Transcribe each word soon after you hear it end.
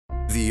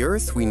The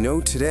Earth we know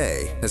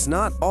today has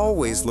not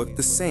always looked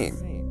the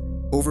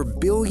same. Over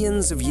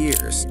billions of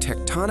years,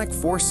 tectonic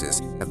forces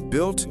have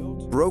built,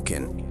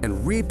 broken,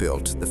 and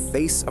rebuilt the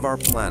face of our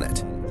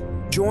planet.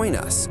 Join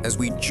us as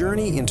we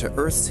journey into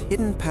Earth's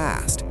hidden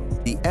past,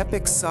 the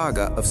epic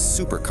saga of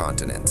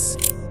supercontinents.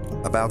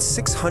 About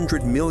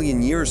 600 million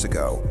years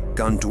ago,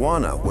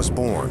 Gondwana was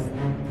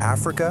born.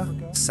 Africa,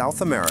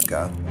 South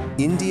America,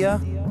 India,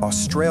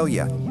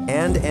 Australia,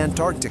 and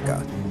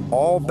Antarctica,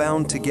 all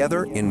bound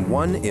together in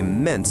one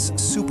immense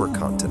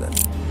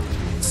supercontinent.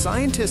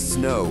 Scientists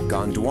know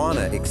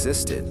Gondwana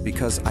existed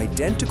because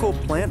identical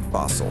plant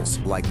fossils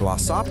like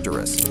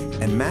Glossopteris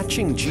and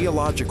matching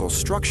geological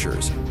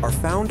structures are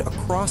found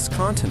across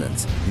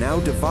continents,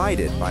 now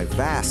divided by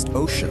vast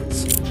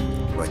oceans.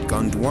 But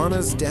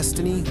Gondwana's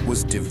destiny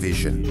was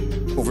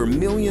division. Over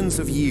millions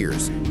of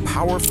years,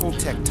 powerful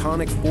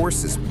tectonic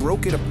forces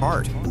broke it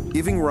apart,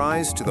 giving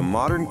rise to the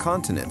modern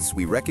continents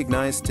we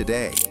recognize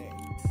today.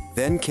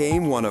 Then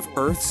came one of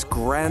Earth's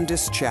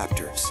grandest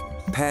chapters,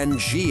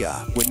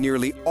 Pangaea, when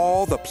nearly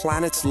all the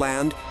planet's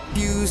land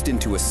fused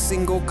into a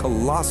single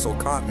colossal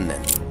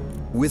continent.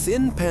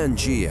 Within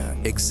Pangaea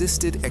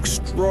existed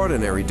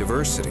extraordinary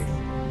diversity,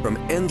 from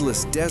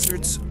endless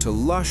deserts to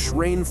lush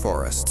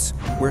rainforests,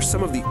 where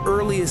some of the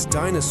earliest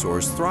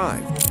dinosaurs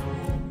thrived.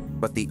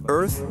 But the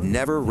Earth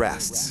never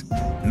rests.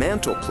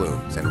 Mantle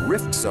plumes and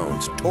rift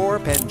zones tore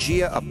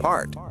Pangaea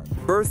apart,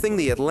 birthing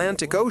the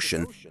Atlantic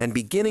Ocean and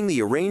beginning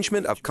the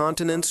arrangement of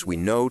continents we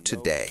know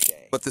today.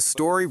 But the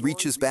story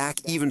reaches back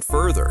even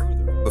further.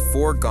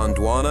 Before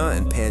Gondwana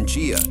and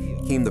Pangaea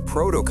came the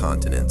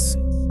proto-continents,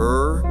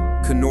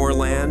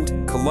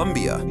 Kenorland,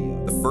 Columbia,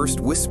 the first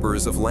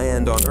whispers of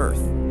land on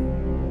Earth.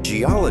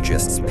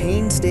 Geologists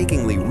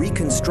painstakingly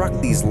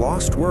reconstruct these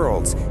lost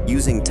worlds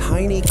using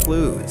tiny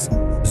clues,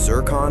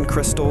 zircon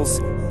crystals,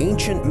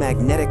 ancient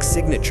magnetic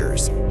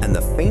signatures, and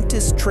the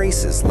faintest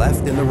traces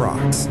left in the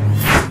rocks.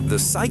 The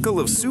cycle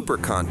of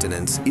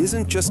supercontinents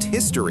isn't just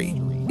history,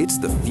 it's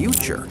the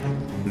future.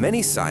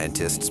 Many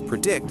scientists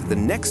predict the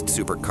next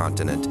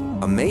supercontinent,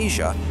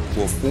 Amasia,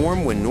 will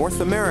form when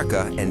North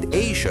America and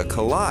Asia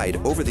collide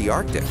over the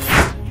Arctic.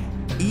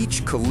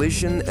 Each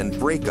collision and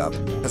breakup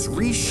has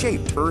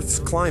reshaped Earth's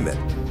climate,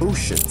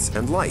 oceans,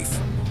 and life.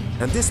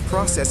 And this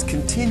process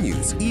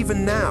continues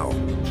even now,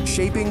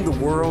 shaping the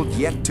world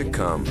yet to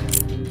come.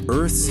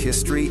 Earth's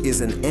history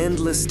is an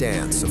endless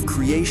dance of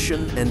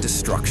creation and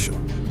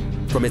destruction.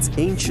 From its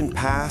ancient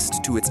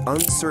past to its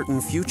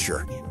uncertain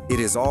future, it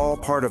is all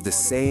part of the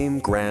same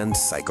grand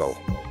cycle.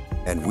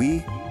 And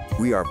we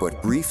are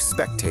but brief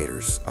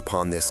spectators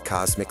upon this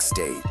cosmic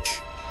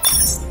stage.